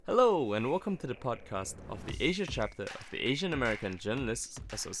Hello, and welcome to the podcast of the Asia chapter of the Asian American Journalists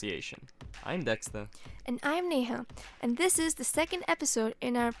Association. I'm Dexter. And I'm Neha, and this is the second episode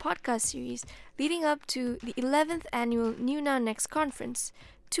in our podcast series leading up to the 11th annual New Now Next conference,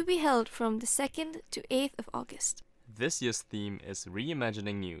 to be held from the 2nd to 8th of August. This year's theme is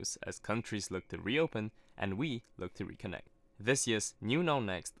Reimagining News as countries look to reopen and we look to reconnect. This year's New Now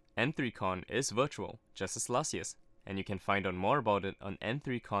Next N3Con is virtual, just as last year's, and you can find out more about it on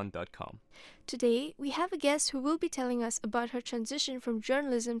n3con.com. Today, we have a guest who will be telling us about her transition from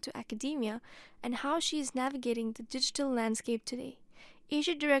journalism to academia and how she is navigating the digital landscape today.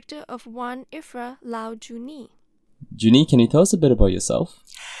 Asia Director of One IFRA, Lau Juni. Junie, can you tell us a bit about yourself?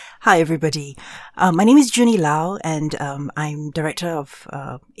 Hi, everybody. My name is Junie Lau, and I'm Director of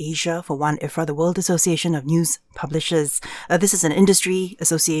Asia for One IFRA, the World Association of News Publishers. This is an industry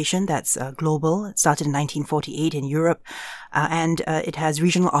association that's global. It started in 1948 in Europe, and it has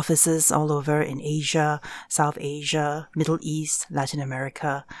regional offices all over in Asia, South Asia, Middle East, Latin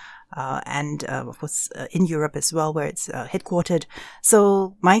America, and of course in Europe as well, where it's headquartered.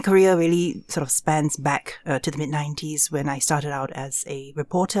 So my career really sort of spans back to the mid-90s when I started out as a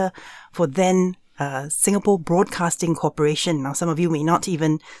reporter for then Singapore Broadcasting Corporation. Now, some of you may not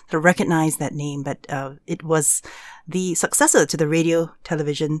even sort of recognize that name, but it was the successor to the Radio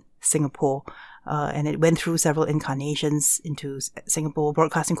Television Singapore. And it went through several incarnations into Singapore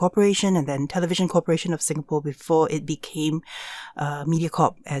Broadcasting Corporation and then Television Corporation of Singapore before it became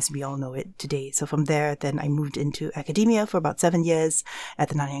MediaCorp as we all know it today. So from there, then I moved into academia for about 7 years at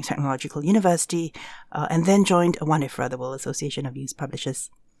the Nanyang Technological University, and then joined One IFRA, the World Association of News Publishers.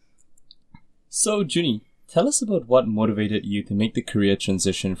 So, Junie, tell us about what motivated you to make the career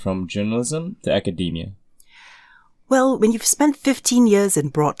transition from journalism to academia. Well, when you've spent 15 years in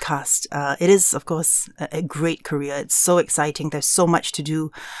broadcast, it is, of course, a great career. It's so exciting. There's so much to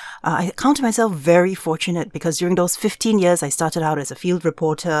do. I count myself very fortunate because during those 15 years, I started out as a field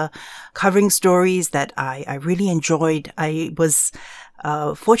reporter, covering stories that I really enjoyed. I was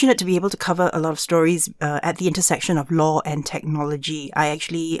fortunate to be able to cover a lot of stories at the intersection of law and technology. I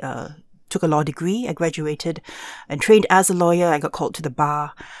actually took a law degree. I graduated and trained as a lawyer. I got called to the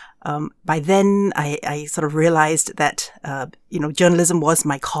bar. By then, I sort of realized that, journalism was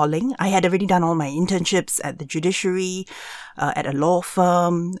my calling. I had already done all my internships at the judiciary, at a law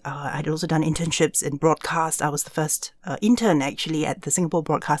firm. I'd also done internships in broadcast. I was the first intern, actually, at the Singapore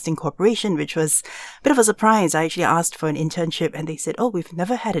Broadcasting Corporation, which was a bit of a surprise. I actually asked for an internship and they said, "Oh, we've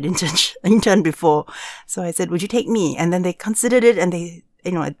never had an intern before." So I said, "Would you take me?" And then they considered it and they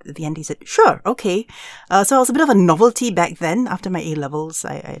at the end, he said, "Sure, okay." So I was a bit of a novelty back then. After my A-levels,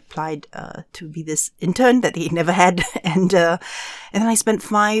 I applied to be this intern that they never had. And then I spent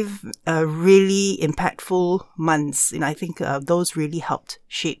 5 really impactful months. I think those really helped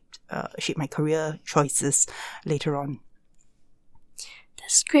shape my career choices later on.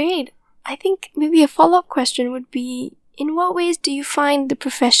 That's great. I think maybe a follow-up question would be, in what ways do you find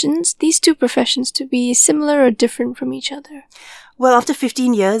these two professions, to be similar or different from each other? Well, after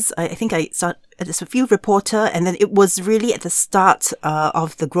 15 years, I think I started as a field reporter, and then it was really at the start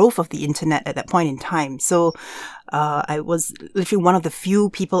of the growth of the internet at that point in time. So I was literally one of the few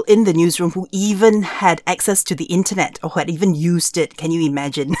people in the newsroom who even had access to the internet or had even used it. Can you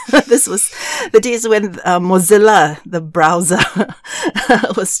imagine? This was the days when Mozilla, the browser,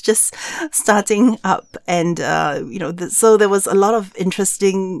 was just starting up. And, so there was a lot of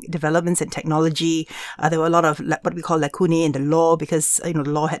interesting developments in technology. There were a lot of what we call lacunae in the law because, the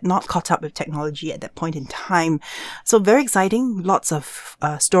law had not caught up with technology at that point in time. So very exciting. Lots of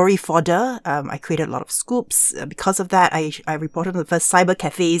story fodder. I created a lot of scoops. Because of that, I reported on the first cyber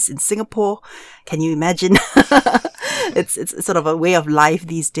cafes in Singapore. Can you imagine? It's sort of a way of life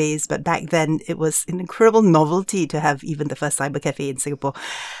these days, but back then it was an incredible novelty to have even the first cyber cafe in Singapore.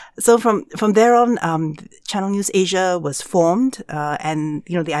 So from there on, Channel News Asia was formed, and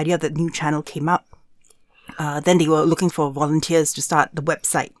the idea of the new channel came up. Then they were looking for volunteers to start the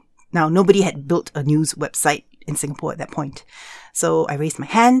website. Now, nobody had built a news website in Singapore at that point. So I raised my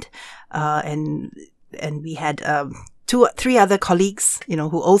hand, and we had 3 other colleagues,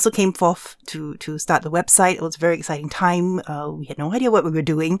 who also came forth to start the website. It was a very exciting time. We had no idea what we were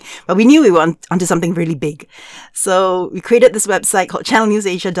doing, but we knew we were onto something really big. So we created this website called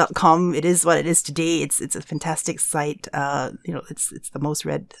channelnewsasia.com. It is what it is today. It's a fantastic site. It's the most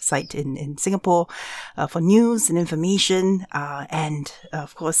read site in Singapore, for news and information. And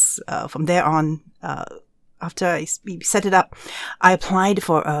of course, from there on, we set it up, I applied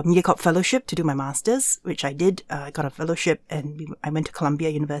for a MediaCorp fellowship to do my master's, which I did. I got a fellowship, and I went to Columbia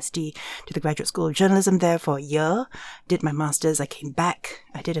University to the Graduate School of Journalism there for a year, did my master's. I came back,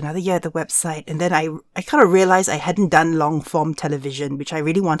 I did another year at the website, and then I kind of realized I hadn't done long form television, which I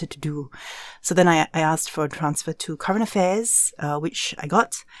really wanted to do. So then I asked for a transfer to Current Affairs, which I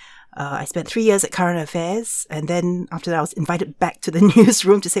got. I spent 3 years at Current Affairs, and then after that I was invited back to the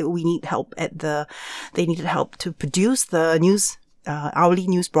newsroom to say, we need help they needed help to produce the news, hourly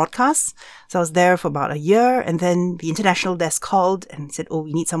news broadcasts. So I was there for about a year, and then the international desk called and said,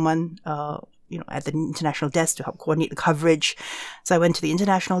 we need someone, at the international desk to help coordinate the coverage. So I went to the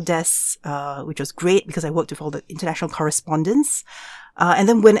international desk, which was great because I worked with all the international correspondents. And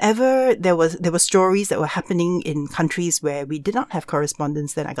then whenever there were stories that were happening in countries where we did not have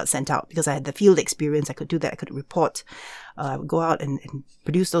correspondents, then I got sent out because I had the field experience. I could do that. I could report. I would go out and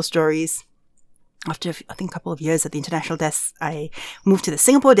produce those stories. After, I think, a couple of years at the international desk, I moved to the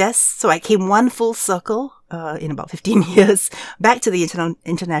Singapore desk. So I came one full circle, in about 15 years, back to the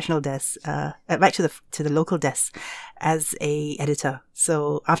international desk, back to the local desk as a editor.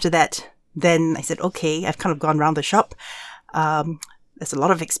 So after that, then I said, okay, I've kind of gone around the shop. There's a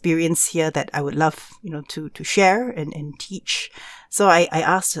lot of experience here that I would love, to share and teach. So I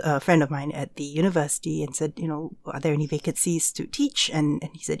asked a friend of mine at the university and said, are there any vacancies to teach? And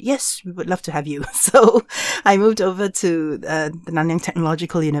he said, yes, we would love to have you. So I moved over to the Nanyang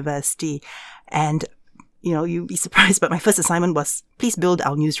Technological University, and, you'd be surprised, but my first assignment was, please build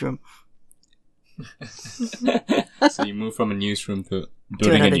our newsroom. So you moved from a newsroom to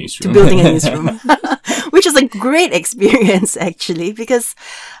building a newsroom. To building a newsroom, which was a great experience, actually, because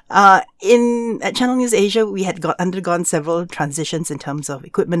at Channel News Asia, we had undergone several transitions in terms of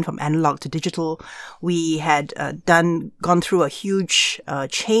equipment from analog to digital. We had gone through a huge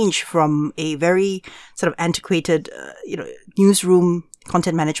change from a very sort of antiquated, newsroom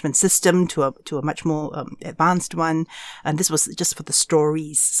content management system to a much more advanced one, and this was just for the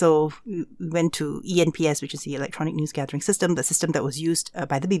stories. So we went to ENPS, which is the Electronic News Gathering System, the system that was used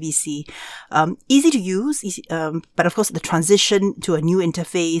by the BBC. Easy to use, but of course the transition to a new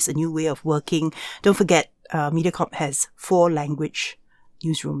interface, a new way of working. Don't forget, MediaCorp has 4 language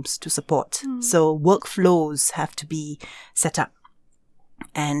newsrooms to support, so workflows have to be set up.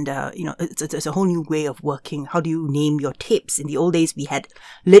 And, it's a whole new way of working. How do you name your tapes? In the old days, we had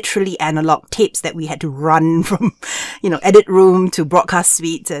literally analog tapes that we had to run from, edit room to broadcast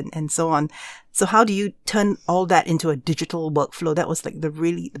suite and so on. So how do you turn all that into a digital workflow? That was like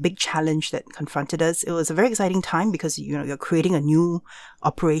the big challenge that confronted us. It was a very exciting time because, you're creating a new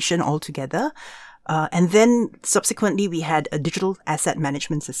operation altogether. And then subsequently we had a digital asset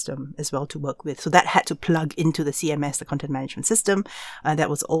management system as well to work with. So that had to plug into the CMS, the content management system. That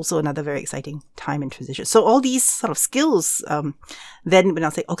was also another very exciting time in transition. So all these sort of skills, then when I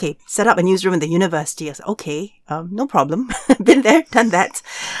say, okay, set up a newsroom in the university, I said, okay, no problem. Been there, done that.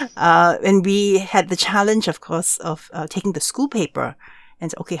 And we had the challenge, of course, of taking the school paper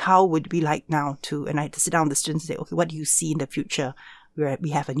and say, okay, how would we like now to, and I had to sit down with the students and say, okay, what do you see in the future?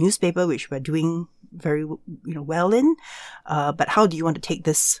 We have a newspaper, which we're doing very, well in. But how do you want to take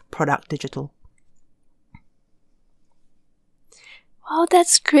this product digital? Wow,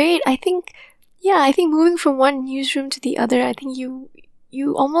 that's great. I think moving from one newsroom to the other, I think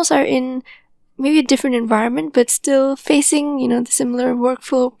you almost are in maybe a different environment, but still facing, the similar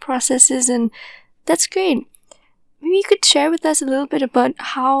workflow processes. And that's great. Maybe you could share with us a little bit about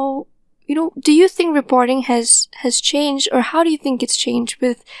how, do you think reporting has changed, or how do you think it's changed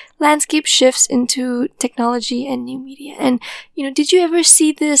with landscape shifts into technology and new media? And, did you ever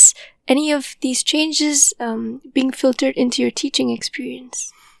see any of these changes being filtered into your teaching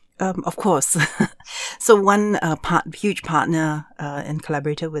experience? Of course. So one huge partner and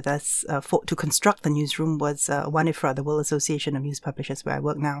collaborator with us to construct the newsroom was One IFRA, the World Association of News Publishers, where I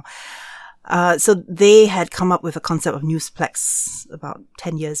work now. So they had come up with a concept of Newsplex about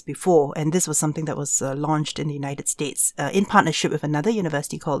 10 years before, and this was something that was launched in the United States in partnership with another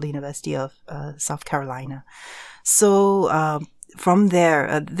university called the University of South Carolina. So from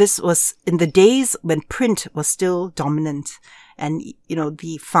there, this was in the days when print was still dominant, and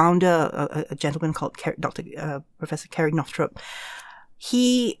the founder, a gentleman called Professor Kerry Northrop,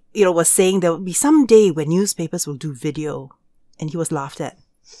 he was saying there will be some day when newspapers will do video, and he was laughed at.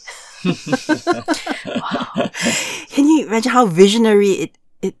 Wow. Can you imagine how visionary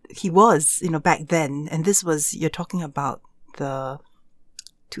he was, back then? And this was, you're talking about the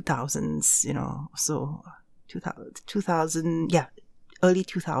 2000s, so 2000, early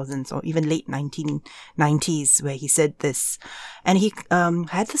 2000s or even late 1990s where he said this. And he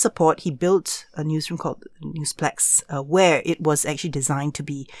had the support. He built a newsroom called Newsplex, where it was actually designed to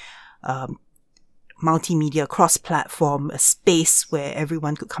be multimedia, cross-platform, a space where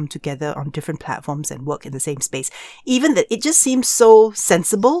everyone could come together on different platforms and work in the same space. Even that, it just seems so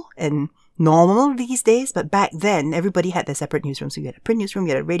sensible and normal these days, but back then everybody had their separate newsrooms. So you had a print newsroom,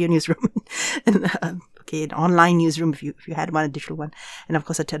 you had a radio newsroom, and an online newsroom if you had one, a digital one, and of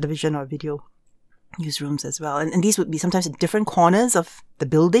course a television or video newsrooms as well. And these would be sometimes in different corners of the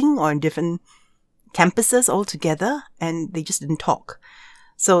building or in different campuses altogether, and they just didn't talk.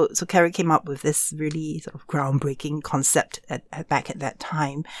 So Carrick came up with this really sort of groundbreaking concept back at that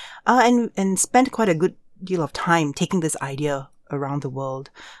time, and spent quite a good deal of time taking this idea around the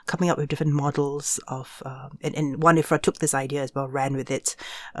world, coming up with different models of, and One IFRA took this idea as well, ran with it,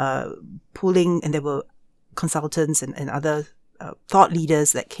 pooling, and there were consultants and other thought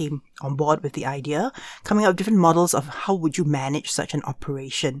leaders that came on board with the idea, coming up with different models of how would you manage such an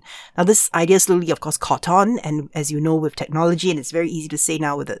operation. Now, this idea slowly, of course, caught on, and as you know, with technology, and it's very easy to say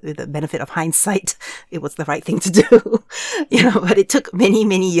now with the benefit of hindsight, it was the right thing to do, but it took many,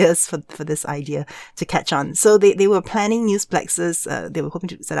 many years for this idea to catch on. So they were planning newsplexes, they were hoping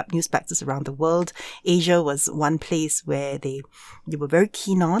to set up newsplexes around the world. Asia was one place where they were very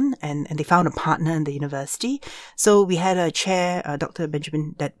keen on, and they found a partner in the university. So we had a chair,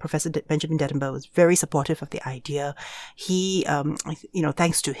 Professor Benjamin Dettenberg was very supportive of the idea. He,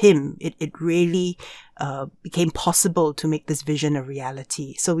 thanks to him, it really became possible to make this vision a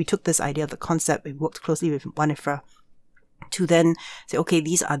reality. So we took this idea of the concept, we worked closely with One IFRA to then say, okay,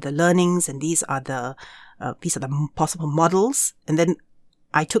 these are the learnings and these are the possible models. And then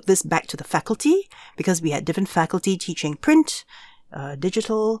I took this back to the faculty because we had different faculty teaching print,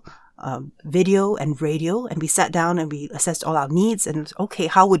 digital, video and radio, and we sat down and we assessed all our needs and okay,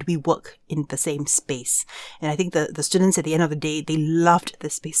 how would we work in the same space? And I think the students at the end of the day, they loved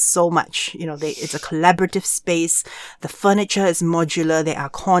this space so much. It's a collaborative space. The furniture is modular. There are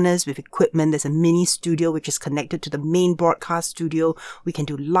corners with equipment. There's a mini studio which is connected to the main broadcast studio. We can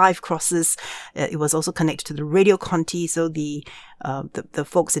do live crosses. It was also connected to the Radio Conti, so the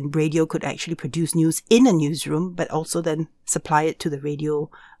folks in radio could actually produce news in a newsroom, but also then supply it to the radio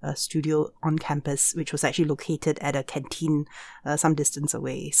studio on campus, which was actually located at a canteen some distance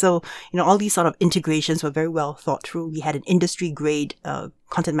away. So, all these sort of integrations were very well thought through. We had an industry-grade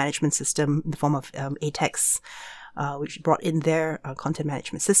content management system in the form of ATEX, which brought in their content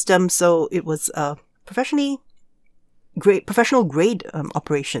management system. So it was a professional grade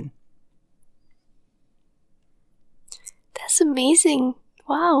operation. That's amazing.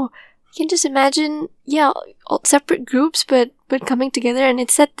 Wow. You can just imagine, all separate groups, but coming together, and it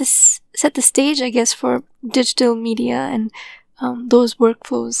set the stage, I guess, for digital media and those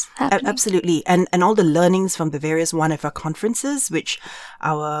workflows happening. Absolutely. And all the learnings from the various One IFRA conferences, which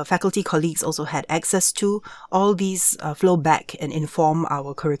our faculty colleagues also had access to, all these flow back and inform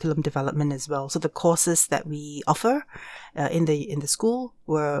our curriculum development as well. So the courses that we offer in the school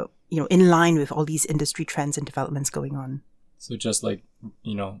were, in line with all these industry trends and developments going on. So just like,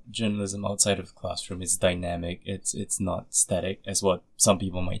 journalism outside of the classroom is dynamic. It's not static as what some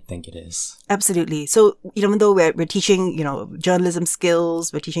people might think it is. Absolutely. So even though we're teaching, journalism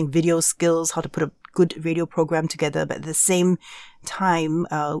skills, we're teaching video skills, how to put a good radio program together, but at the same time,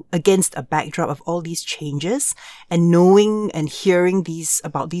 against a backdrop of all these changes and knowing and hearing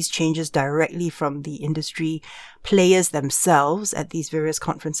about these changes directly from the industry players themselves at these various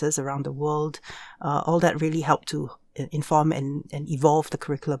conferences around the world, all that really helped to inform and evolve the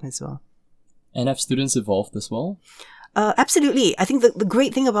curriculum as well. And have students evolved as well? Absolutely. I think the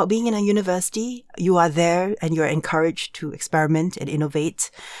great thing about being in a university, you are there and you're encouraged to experiment and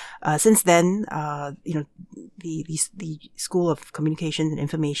innovate. Since then, the School of Communication and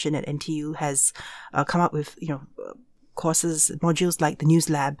Information at NTU has come up with, courses, modules like the News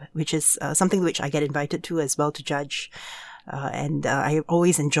Lab, which is something which I get invited to as well to judge. And I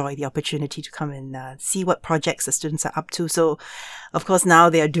always enjoy the opportunity to come and see what projects the students are up to. So, of course, now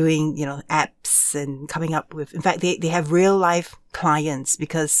they are doing, apps and coming up with, in fact, they have real life clients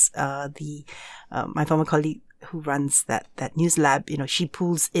because my former colleague who runs that news lab, she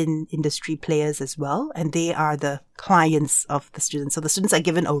pulls in industry players as well, and they are the clients of the students. So the students are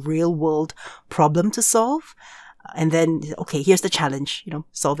given a real world problem to solve. And then, okay, here's the challenge,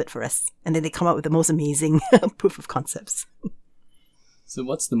 solve it for us. And then they come up with the most amazing proof of concepts. So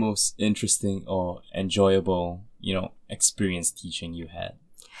what's the most interesting or enjoyable, experience teaching you had?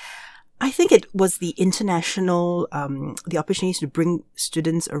 I think it was the international, the opportunities to bring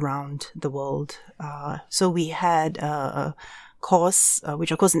students around the world. So we had a course,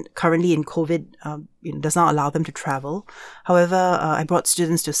 which of course currently in COVID does not allow them to travel. However, I brought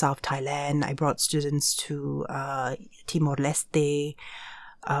students to South Thailand. I brought students to Timor-Leste.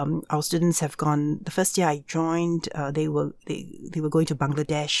 Our students have gone. The first year I joined, they were going to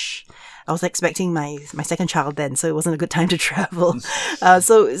Bangladesh. I was expecting my second child then, so it wasn't a good time to travel.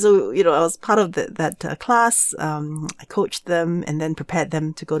 So I was part of that class. I coached them and then prepared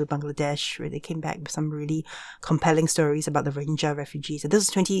them to go to Bangladesh, where they came back with some really compelling stories about the Rohingya refugees. And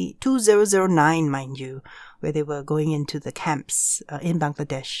this was 2009, mind you, where they were going into the camps in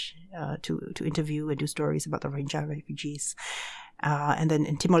Bangladesh to interview and do stories about the Rohingya refugees. And then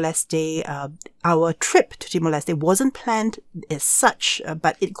in Timor-Leste, our trip to Timor-Leste wasn't planned as such,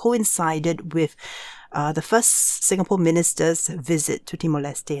 but it coincided with the first Singapore minister's visit to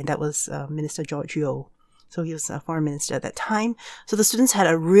Timor-Leste, and that was Minister George Yeo. So he was a foreign minister at that time. So the students had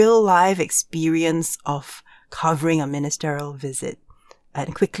a real live experience of covering a ministerial visit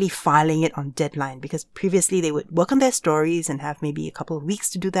and quickly filing it on deadline, because previously they would work on their stories and have maybe a couple of weeks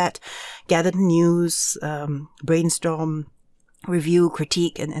to do that, gather the news, brainstorm, review,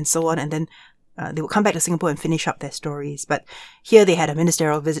 critique, and so on, and then they would come back to Singapore and finish up their stories. But here they had a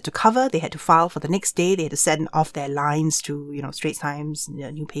ministerial visit to cover. They had to file for the next day. They had to send off their lines to, Straits Times,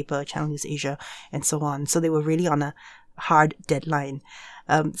 New Paper, Channel News Asia, and so on. So they were really on a hard deadline.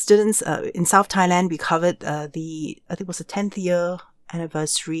 Students in South Thailand, we covered I think it was the 10th year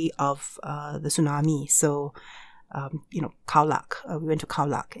anniversary of the tsunami. So Khao Lak. We went to Khao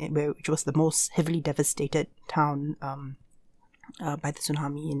Lak, which was the most heavily devastated town by the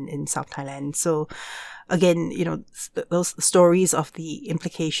tsunami in South Thailand. So again, those stories of the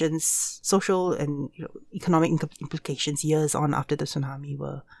implications, social and economic implications years on after the tsunami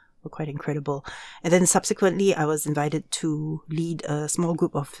were quite incredible. And then subsequently, I was invited to lead a small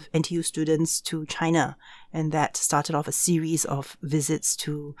group of NTU students to China, and that started off a series of visits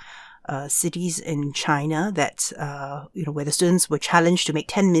to cities in China that where the students were challenged to make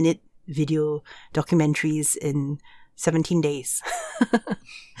 10-minute video documentaries in 17 days,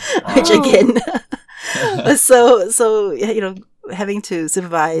 which again, so having to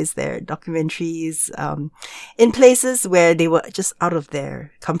supervise their documentaries in places where they were just out of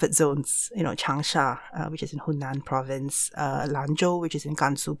their comfort zones. Changsha, which is in Hunan province, Lanzhou, which is in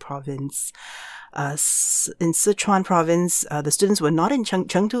Gansu province. In Sichuan province, the students were not in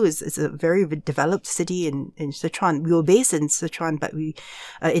Chengdu. Is a very developed city in Sichuan. We were based in Sichuan, but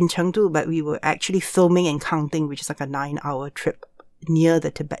in Chengdu, but we were actually filming in Kangding, which is like a 9-hour trip near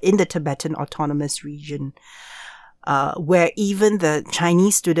in the Tibetan Autonomous Region, where even the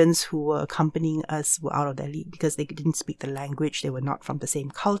Chinese students who were accompanying us were out of their league because they didn't speak the language. They were not from the same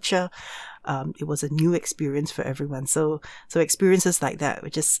culture. It was a new experience for everyone. So experiences like that were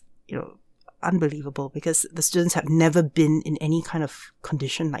just unbelievable, because the students have never been in any kind of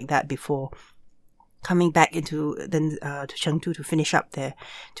condition like that before. Coming back to Chengdu to finish up to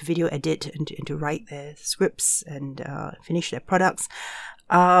video edit and to write their scripts and finish their products.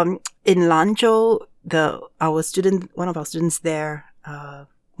 In Lanzhou, one of our students there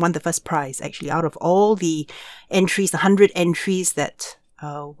won the first prize, actually, out of all the entries, the 100 entries that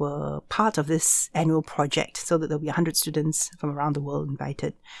were part of this annual project, so that there'll be 100 students from around the world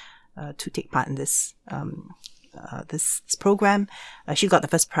invited to take part in this this program. She got the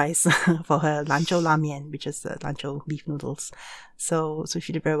first prize for her Lanzhou La Mian, which is Lanzhou beef noodles. So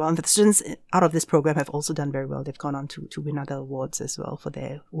she did very well. And the students out of this program have also done very well. They've gone on to win other awards as well for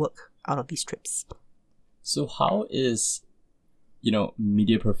their work out of these trips. So how is,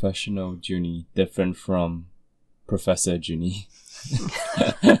 media professional Junie different from Professor Junie?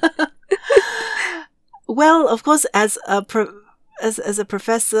 Well, of course, as a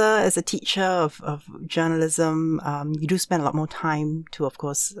professor, as a teacher of journalism, you do spend a lot more time to, of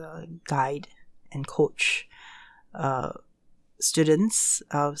course, guide and coach students.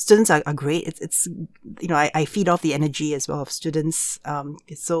 Students are great. It's I feed off the energy as well of students.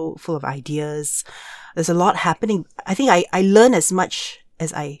 It's so full of ideas. There's a lot happening. I think I learn as much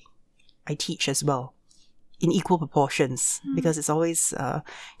as I teach as well, in equal proportions, because it's always,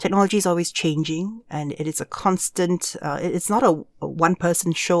 technology is always changing, and it is a constant, it's not a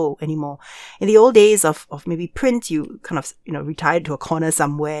one-person show anymore. In the old days of maybe print, you kind of, retired to a corner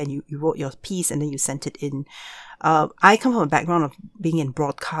somewhere and you wrote your piece and then you sent it in. I come from a background of being in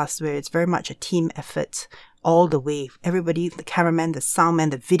broadcast, where it's very much a team effort all the way. Everybody, the cameraman, the soundman,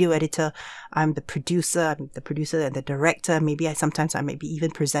 the video editor, I'm the producer and the director. Maybe sometimes I may be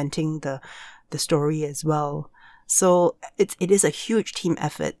even presenting the story as well. So it is a huge team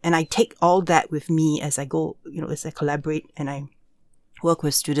effort, and I take all that with me as I go, as I collaborate and I work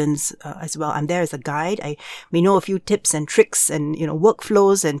with students as well. I'm there as a guide. I may know a few tips and tricks and,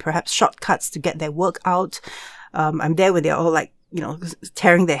 workflows and perhaps shortcuts to get their work out. I'm there when they're all like,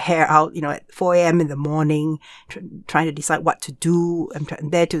 tearing their hair out, at 4 a.m. in the morning, trying to decide what to do. I'm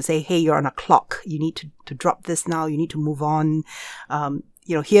there to say, hey, you're on a clock. You need to drop this now. You need to move on.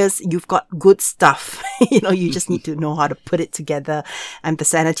 You've got good stuff. You just need to know how to put it together. I'm the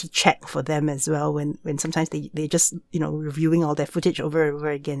sanity check for them as well. When sometimes they just, reviewing all their footage over and over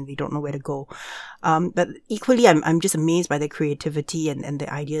again, they don't know where to go. But equally, I'm just amazed by their creativity and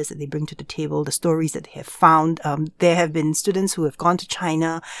the ideas that they bring to the table, the stories that they have found. There have been students who have gone to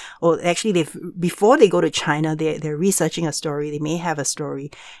China, or actually before they go to China, they're researching a story. They may have a story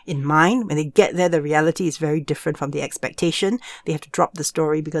in mind. When they get there, the reality is very different from the expectation. They have to drop the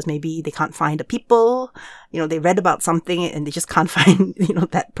story because maybe they can't find the people. They read about something and they just can't find,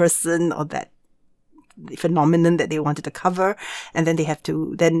 that person or that phenomenon that they wanted to cover. And then they have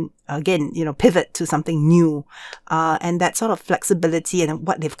to again, pivot to something new. And that sort of flexibility and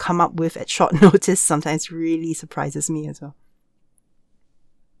what they've come up with at short notice sometimes really surprises me as well.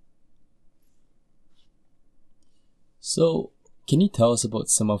 So, can you tell us about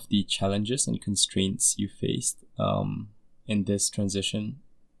some of the challenges and constraints you faced in this transition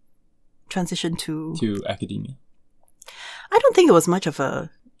to academia? I don't think it was much of a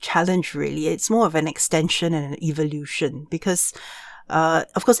challenge, really. It's more of an extension and an evolution because,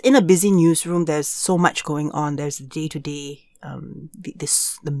 of course, in a busy newsroom, there's so much going on. There's the day-to-day,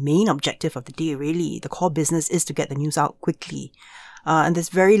 the main objective of the day, really, the core business is to get the news out quickly. And there's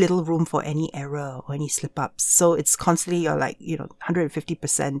very little room for any error or any slip-ups. So it's constantly,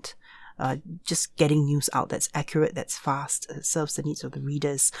 150%, just getting news out that's accurate, that's fast, serves the needs of the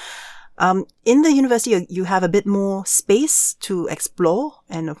readers. In the university, you have a bit more space to explore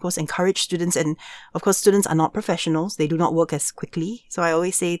and, of course, encourage students. And, of course, students are not professionals. They do not work as quickly. So I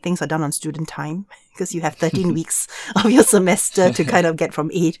always say things are done on student time because you have 13 weeks of your semester to kind of get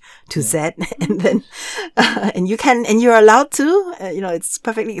from A to Z. And then, and you're allowed to, it's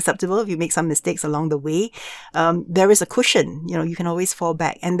perfectly acceptable if you make some mistakes along the way. There is a cushion, you can always fall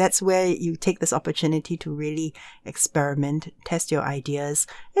back. And that's where you take this opportunity to really experiment, test your ideas.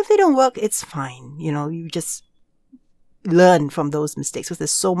 If they don't work, it's fine. You just learn from those mistakes because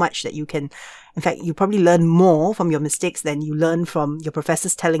there's so much that you can, in fact, you probably learn more from your mistakes than you learn from your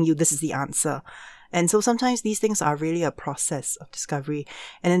professors telling you this is the answer. And so sometimes these things are really a process of discovery.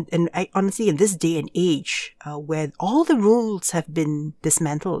 And I honestly, in this day and age, where all the rules have been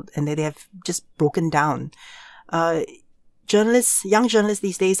dismantled and they have just broken down, young journalists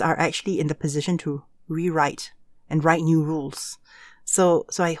these days are actually in the position to rewrite and write new rules. So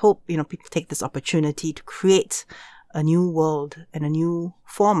I hope, people take this opportunity to create a new world and a new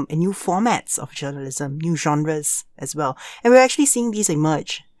formats of journalism, new genres as well. And we're actually seeing these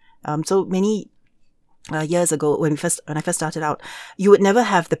emerge. So many years ago, when I first started out, you would never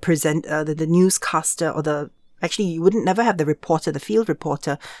have the newscaster you wouldn't never have the reporter, the field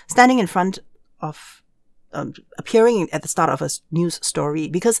reporter, standing in front of appearing at the start of a news story,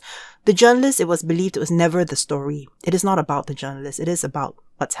 because the journalist, it was believed, it was never the story. It is not about the journalist. It is about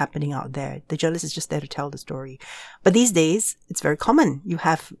what's happening out there. The journalist is just there to tell the story. But these days, it's very common. You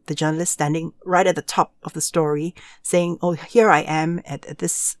have the journalist standing right at the top of the story saying, oh, here I am at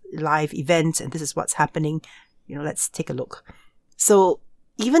this live event and this is what's happening. Let's take a look. So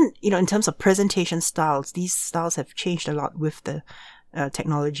even, in terms of presentation styles, these styles have changed a lot with the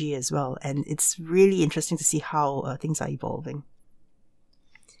technology as well. And it's really interesting to see how things are evolving.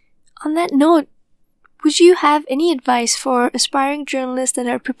 On that note, would you have any advice for aspiring journalists that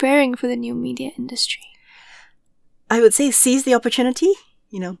are preparing for the new media industry? I would say seize the opportunity,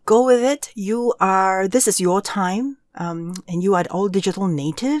 go with it. This is your time, and you are all digital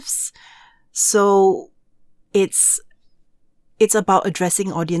natives. So it's about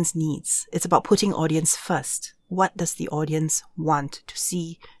addressing audience needs. It's about putting audience first. What does the audience want to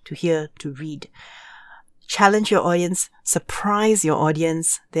see, to hear, to read? Challenge your audience, surprise your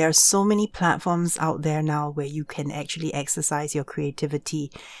audience. There are so many platforms out there now where you can actually exercise your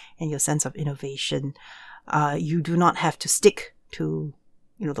creativity and your sense of innovation. You do not have to stick to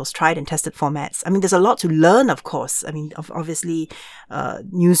those tried and tested formats. I mean, there's a lot to learn, of course. I mean, obviously,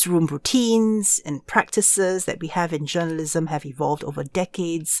 newsroom routines and practices that we have in journalism have evolved over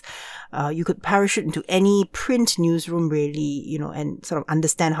decades. You could parachute into any print newsroom, really, and sort of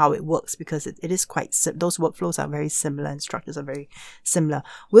understand how it works, because it is those workflows are very similar and structures are very similar.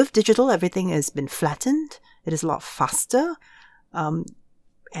 With digital, everything has been flattened. It is a lot faster,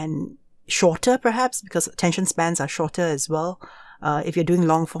 and shorter, perhaps, because attention spans are shorter as well. If you're doing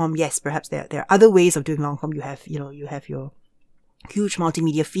long form, yes, perhaps there are other ways of doing long form. You have your huge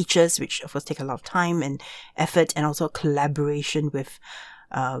multimedia features, which of course take a lot of time and effort, and also collaboration with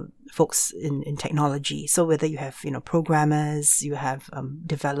folks in technology. So whether you have, programmers, you have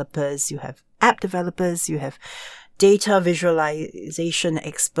developers, you have app developers, you have data visualization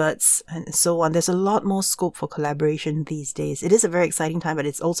experts, and so on. There's a lot more scope for collaboration these days. It is a very exciting time, but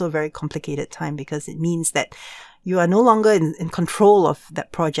it's also a very complicated time because it means that you are no longer in control of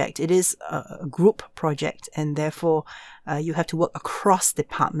that project. It is a group project, and therefore you have to work across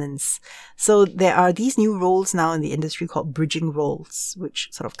departments. So there are these new roles now in the industry called bridging roles, which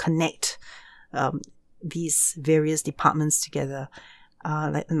sort of connect these various departments together.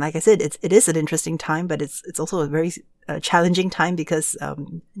 Like I said, it is an interesting time, but it's also a very challenging time because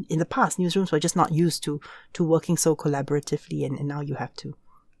in the past, newsrooms were just not used to working so collaboratively, and now you have to.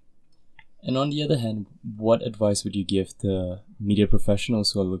 And on the other hand, what advice would you give the media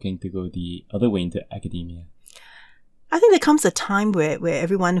professionals who are looking to go the other way into academia? I think there comes a time where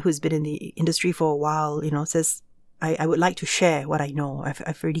everyone who's been in the industry for a while, says, I would like to share what I know.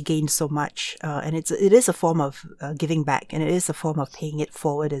 I've already gained so much, and it is a form of giving back, and it is a form of paying it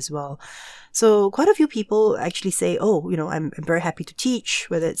forward as well. So quite a few people actually say, I'm very happy to teach,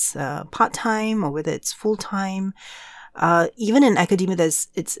 whether it's part-time or whether it's full-time. Even in academia,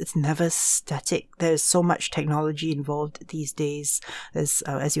 it's never static. There's so much technology involved these days. There's,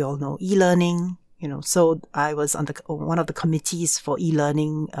 as you all know, e-learning. So I was on one of the committees for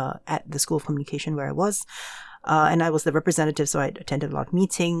e-learning at the School of Communication where I was. And I was the representative, so I attended a lot of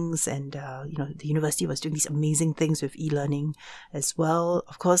meetings, and, the university was doing these amazing things with e-learning as well.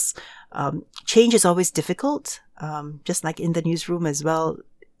 Of course, change is always difficult, just like in the newsroom as well.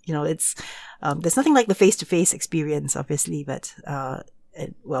 It's, there's nothing like the face-to-face experience, obviously, but,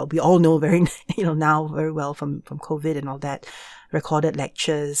 we all know now very well from COVID and all that. Recorded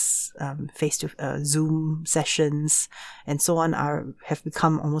lectures, Zoom sessions, and so on have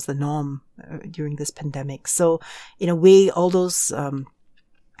become almost the norm during this pandemic. So, in a way, all those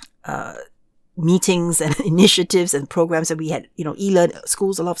meetings and initiatives and programs that we had, a lot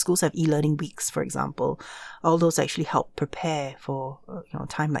of schools have e-learning weeks, for example. All those actually help prepare for a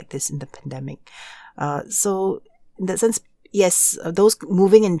time like this in the pandemic. So, in that sense, yes, those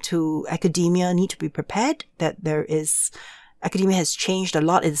moving into academia need to be prepared that academia has changed a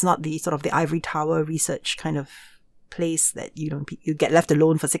lot. It's not the sort of the ivory tower research kind of place that you get left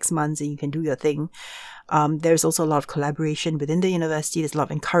alone for 6 months and you can do your thing. There's also a lot of collaboration within the university. There's a lot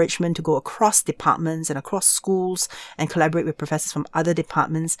of encouragement to go across departments and across schools and collaborate with professors from other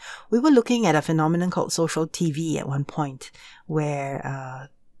departments. We were looking at a phenomenon called social TV at one point, where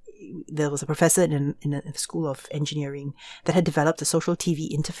there was a professor in the School of Engineering that had developed a social TV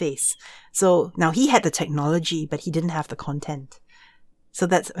interface. So now he had the technology, but he didn't have the content. So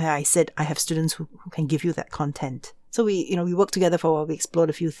that's where I said, I have students who can give you that content. So we worked together for a while. We explored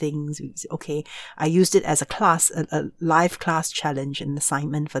a few things. We said, okay, I used it as a class, a live class challenge, an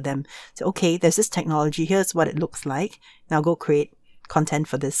assignment for them. So, okay, there's this technology. Here's what it looks like. Now go create content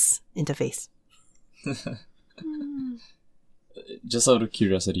for this interface. Just out of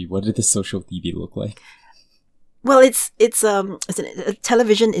curiosity, what did the social TV look like? Well, it's a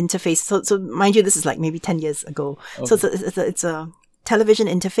television interface. So mind you, this is like maybe 10 years ago. Okay. So it's a television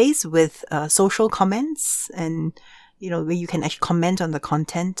interface with social comments, and where you can actually comment on the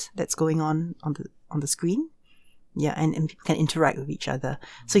content that's going on the screen. Yeah, and people can interact with each other.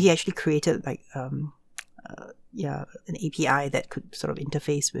 So he actually created like an API that could sort of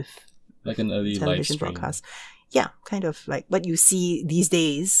interface with like an early television broadcast. Yeah, kind of like what you see these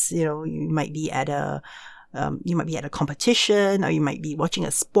days. You might be at a competition, or you might be watching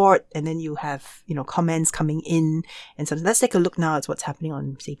a sport, and then you have comments coming in, and so let's take a look now at what's happening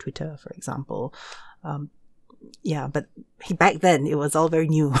on, say, Twitter, for example. But back then it was all very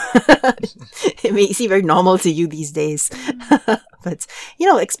new. It may seem very normal to you these days, but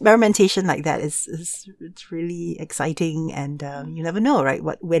experimentation like that it's really exciting, and you never know, right?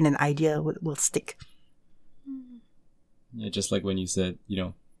 When an idea will stick. Yeah, just like when you said,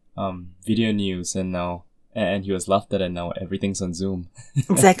 video news, and he was laughed at, and now everything's on Zoom.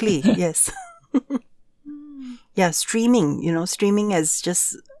 Exactly, yes. Yeah, streaming, streaming has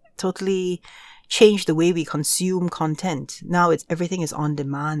just totally changed the way we consume content. Now everything is on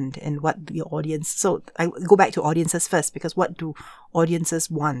demand, and what the audience, so I go back to audiences first, because what do audiences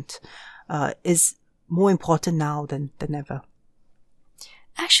want is more important now than ever.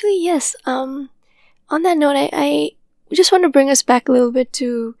 Actually, yes. On that note, I just want to bring us back a little bit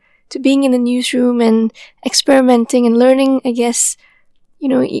to being in the newsroom and experimenting and learning, I guess,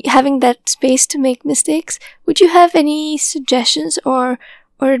 having that space to make mistakes. Would you have any suggestions or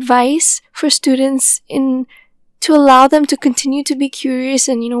advice for students in to allow them to continue to be curious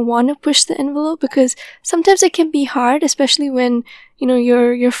and, want to push the envelope? Because sometimes it can be hard, especially when,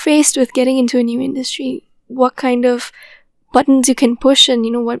 you're faced with getting into a new industry. What kind of buttons you can push and,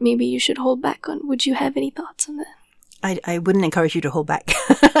 what maybe you should hold back on. Would you have any thoughts on that? I wouldn't encourage you to hold back.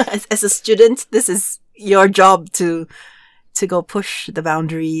 As a student, this is your job to go push the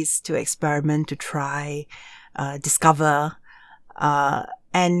boundaries, to experiment, to try, discover.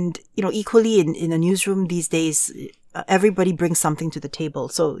 And, equally in a newsroom these days, everybody brings something to the table.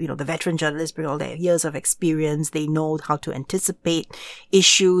 So, the veteran journalists bring all their years of experience. They know how to anticipate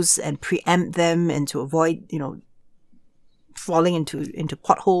issues and preempt them and to avoid, falling into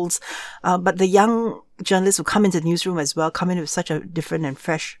potholes. But the young journalists who come into the newsroom as well come in with such a different and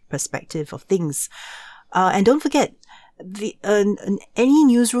fresh perspective of things. And don't forget, any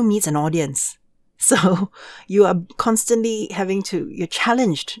newsroom needs an audience. So you are constantly you're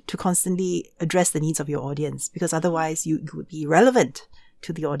challenged to constantly address the needs of your audience, because otherwise you would be irrelevant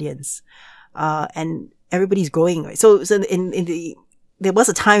to the audience. And everybody's growing, right? So there was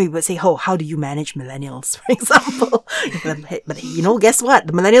a time we would say, how do you manage millennials, for example? But guess what?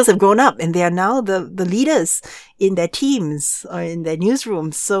 The millennials have grown up and they are now the leaders in their teams or in their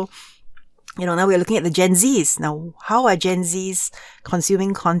newsrooms. So, now we're looking at the Gen Zs. Now, how are Gen Zs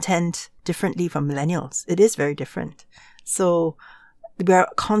consuming content differently from millennials? It is very different. So we are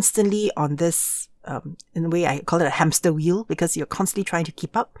constantly on this, in a way I call it a hamster wheel, because you're constantly trying to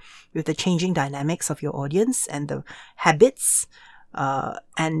keep up with the changing dynamics of your audience and the habits.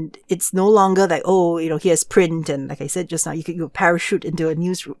 And it's no longer like, here's print. And like I said just now, you parachute into a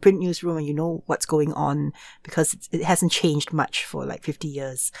print newsroom and you know what's going on, because it hasn't changed much for like 50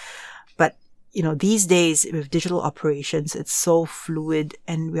 years. But, these days with digital operations, it's so fluid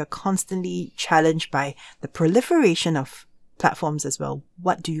and we are constantly challenged by the proliferation of platforms as well.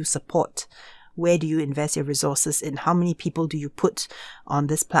 What do you support? Where do you invest your resources in? How many people do you put on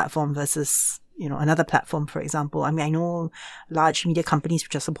this platform versus, another platform, for example? I know large media companies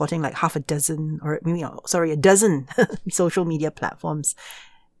which are supporting like a dozen social media platforms.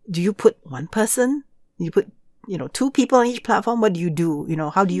 Do you put one person? Do you put two people on each platform? What do you do?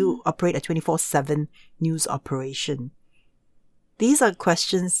 How do you operate a 24/7 news operation? These are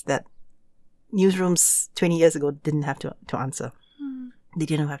questions that newsrooms 20 years ago didn't have to answer. They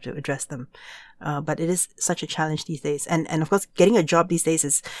didn't have to address them. But it is such a challenge these days. And of course, getting a job these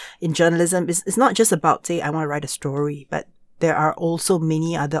days in journalism is not just about, say, I want to write a story, but there are also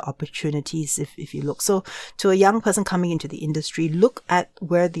many other opportunities if you look. So to a young person coming into the industry, look at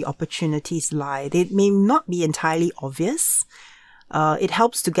where the opportunities lie. They may not be entirely obvious. It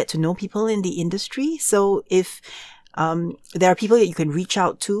helps to get to know people in the industry. So if there are people that you can reach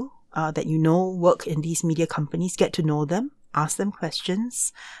out to that work in these media companies, get to know them, ask them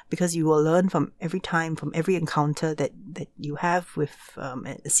questions, because you will learn from every encounter that you have with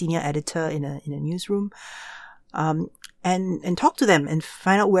a senior editor in a newsroom. And talk to them and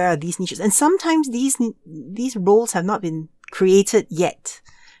find out where are these niches. And sometimes these roles have not been created yet,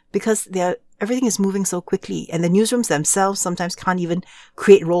 because everything is moving so quickly, and the newsrooms themselves sometimes can't even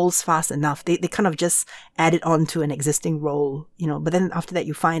create roles fast enough. They kind of just add it on to an existing role, but then after that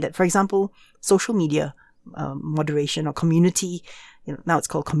you find that, for example, social media moderation or community, now it's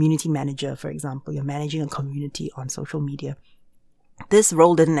called community manager, for example. You're managing a community on social media. This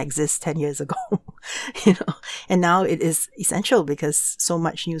role didn't exist 10 years ago, and now it is essential because so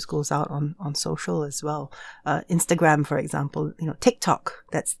much news goes out on social as well. Instagram, for example, TikTok,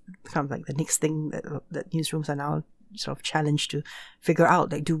 that's kind of like the next thing that newsrooms are now sort of challenged to figure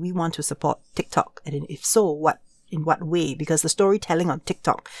out. Like, do we want to support TikTok? And if so, in what way? Because the storytelling on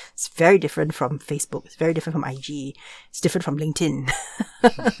TikTok is very different from Facebook. It's very different from IG. It's different from LinkedIn.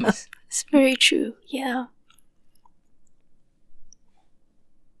 It's very true. Yeah.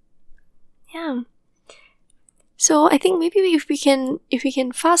 Yeah. So I think maybe if we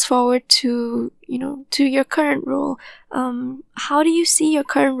can fast forward to your current role, how do you see your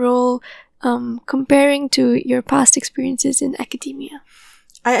current role comparing to your past experiences in academia?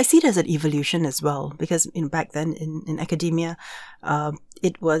 I see it as an evolution as well, because back then in academia,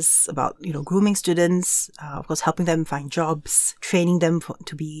 it was about grooming students, of course helping them find jobs, training them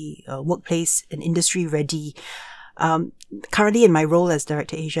to be workplace and industry ready. Currently in my role as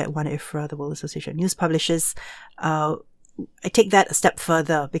Director Asia at One IFRA, the World Association of News Publishers, I take that a step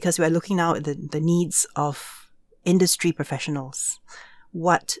further, because we are looking now at the needs of industry professionals.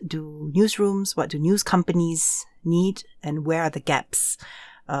 What do newsrooms, what do news companies need, and where are the gaps?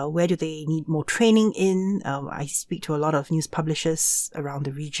 Where do they need more training in? I speak to a lot of news publishers around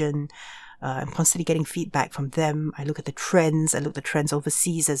the region. I'm constantly getting feedback from them. I look at the trends. I look at the trends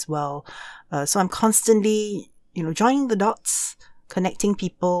overseas as well. So I'm constantly joining the dots, connecting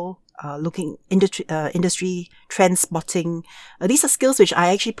people, looking industry trend spotting. These are skills which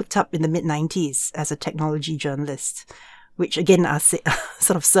I actually picked up in the mid-90s as a technology journalist, which again are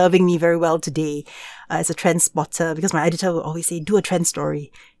sort of serving me very well today as a trend spotter, because my editor would always say, do a trend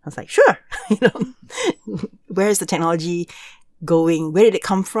story. I was like, sure. Where is the technology going? Where did it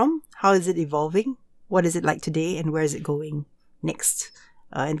come from? How is it evolving? What is it like today? And where is it going next?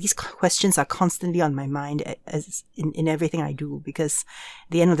 And these questions are constantly on my mind as in everything I do, because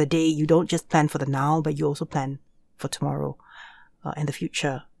at the end of the day, you don't just plan for the now, but you also plan for tomorrow and the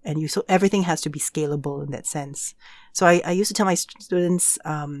future. And so everything has to be scalable in that sense. So I used to tell my students,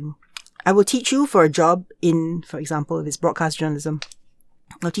 I will teach you for a job in, for example, if it's broadcast journalism,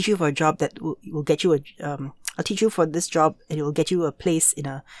 I'll teach you for a job that will get you I'll teach you for this job and it will get you a place in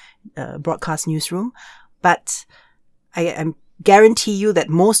a broadcast newsroom. But I guarantee you that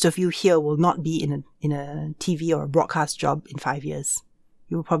most of you here will not be in a TV or a broadcast job in 5 years.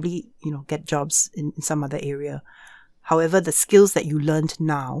 You will probably, get jobs in some other area. However, the skills that you learned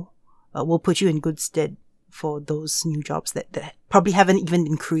now will put you in good stead for those new jobs that probably haven't even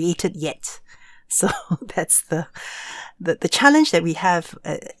been created yet. So that's the challenge that we have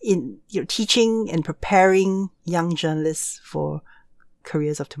in teaching and preparing young journalists for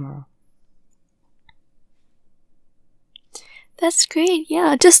careers of tomorrow. That's great.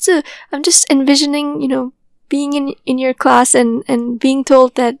 Yeah, I'm just envisioning, being in your class and being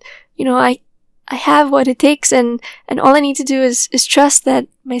told that, I have what it takes and all I need to do is trust that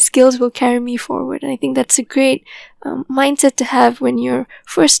my skills will carry me forward. And I think that's a great mindset to have when you're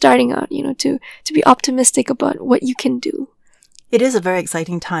first starting out, to be optimistic about what you can do. It is a very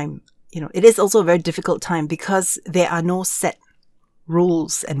exciting time. It is also a very difficult time because there are no set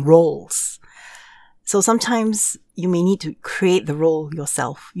rules and roles. So sometimes you may need to create the role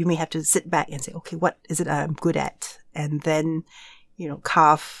yourself. You may have to sit back and say, okay, what is it I'm good at? And then,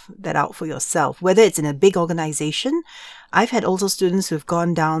 carve that out for yourself. Whether it's in a big organization, I've had also students who've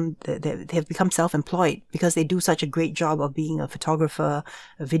gone down, they have become self-employed because they do such a great job of being a photographer,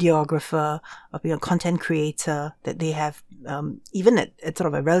 a videographer, of being a content creator, that they have, even at sort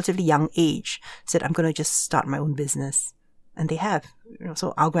of a relatively young age, said, I'm going to just start my own business. And they have,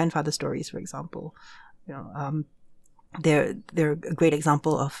 so our grandfather stories, for example, they're a great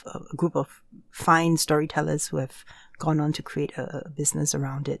example of a group of fine storytellers who have gone on to create a business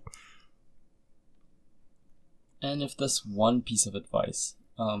around it. And if there's one piece of advice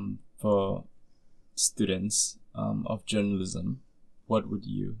for students of journalism, what would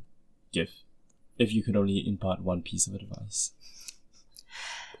you give if you could only impart one piece of advice?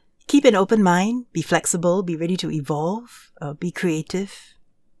 Keep an open mind, be flexible, be ready to evolve, be creative,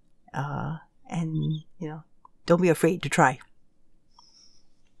 and, don't be afraid to try.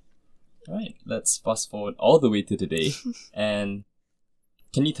 All right, let's fast forward all the way to today. And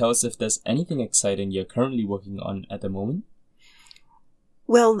can you tell us if there's anything exciting you're currently working on at the moment?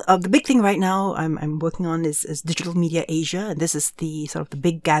 Well, the big thing right now I'm working on is Digital Media Asia. And this is the sort of the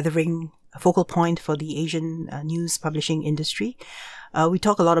big gathering, focal point for the Asian news publishing industry. We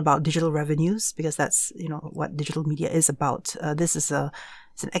talk a lot about digital revenues because that's, what digital media is about. This is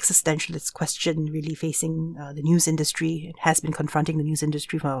it's an existentialist question really facing the news industry. It has been confronting the news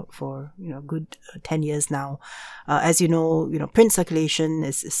industry for a good 10 years now. As you know, print circulation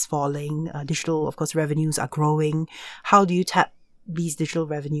is falling. Digital, of course, revenues are growing. How do you tap these digital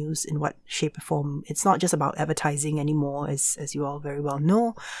revenues? In what shape or form? It's not just about advertising anymore, as you all very well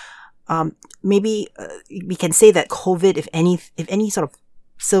know. Maybe we can say that COVID, if any sort of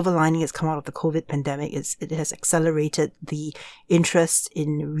silver lining has come out of the COVID pandemic, it has accelerated the interest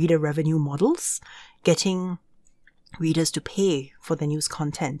in reader revenue models, getting readers to pay for the news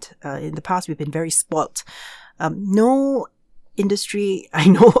content. In the past, we've been very spoilt. No industry I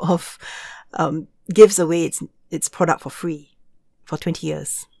know of gives away its product for free for 20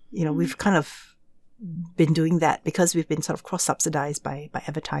 years. We've kind of been doing that because we've been sort of cross-subsidized by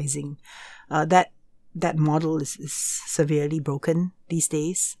advertising. That model is severely broken these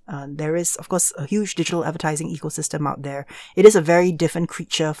days. There is, of course, a huge digital advertising ecosystem out there. It is a very different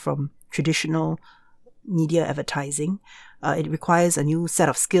creature from traditional media advertising. It requires a new set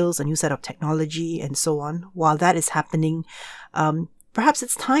of skills, a new set of technology, and so on. While that is happening, perhaps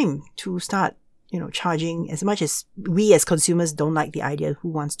it's time to start charging. As much as we as consumers don't like the idea, who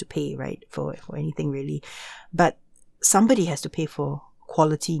wants to pay, right, for anything really? But somebody has to pay for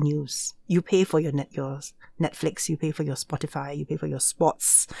quality news. You pay for your Netflix, you pay for your Spotify, you pay for your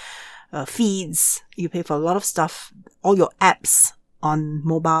sports feeds, you pay for a lot of stuff. All your apps on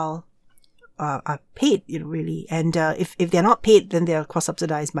mobile are paid, really. And if they're not paid, then they're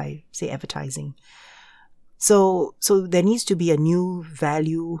cross-subsidized by, say, advertising. So there needs to be a new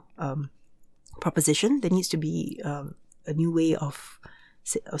value proposition. There needs to be a new way of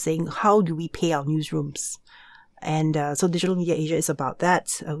saying, how do we pay our newsrooms? And so Digital Media Asia is about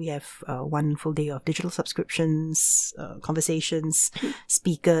that. We have one full day of digital subscriptions, conversations,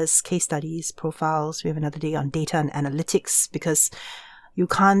 speakers, case studies, profiles. We have another day on data and analytics, because you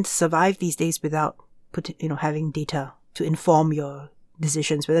can't survive these days without having data to inform your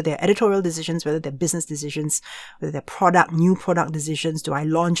decisions, whether they're editorial decisions, whether they're business decisions, whether they're new product decisions. Do I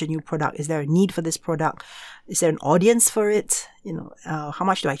launch a new product? Is there a need for this product? Is there an audience for it? How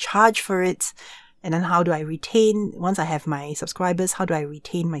much do I charge for it? And then how do I retain, once I have my subscribers, how do I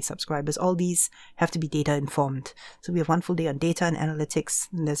retain my subscribers? All these have to be data informed. So we have one full day on data and analytics.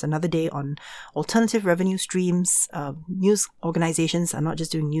 And there's another day on alternative revenue streams. News organizations are not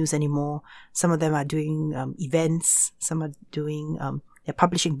just doing news anymore. Some of them are doing events. Some are doing they're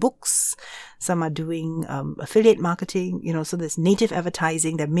publishing books. Some are doing affiliate marketing. So there's native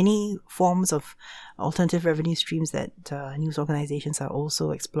advertising. There are many forms of alternative revenue streams that news organizations are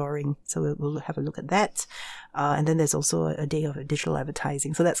also exploring. So we'll have a look at that. And then there's also a day of digital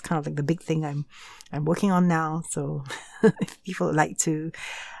advertising. So that's kind of like the big thing I'm working on now. So if people would like to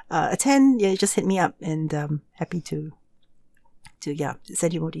attend, just hit me up, and happy to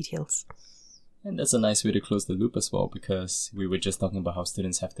send you more details. And that's a nice way to close the loop as well, because we were just talking about how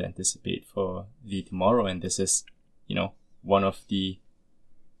students have to anticipate for the tomorrow, and this is, one of the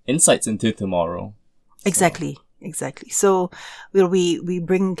insights into tomorrow. Exactly. So we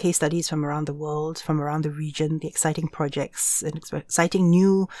bring case studies from around the world, from around the region, the exciting projects and exciting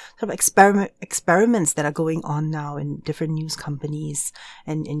new sort of experiments that are going on now in different news companies,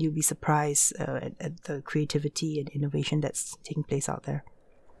 and you'll be surprised at the creativity and innovation that's taking place out there.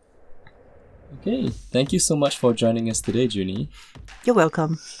 Okay, thank you so much for joining us today, Junie. You're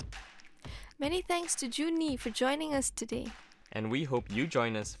welcome. Many thanks to Junie for joining us today. And we hope you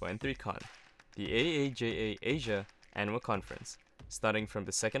join us for N3Con, the AAJA Asia Annual Conference, starting from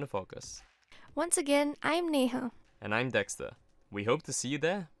the 2nd of August. Once again, I'm Neha. And I'm Dexter. We hope to see you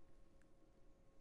there.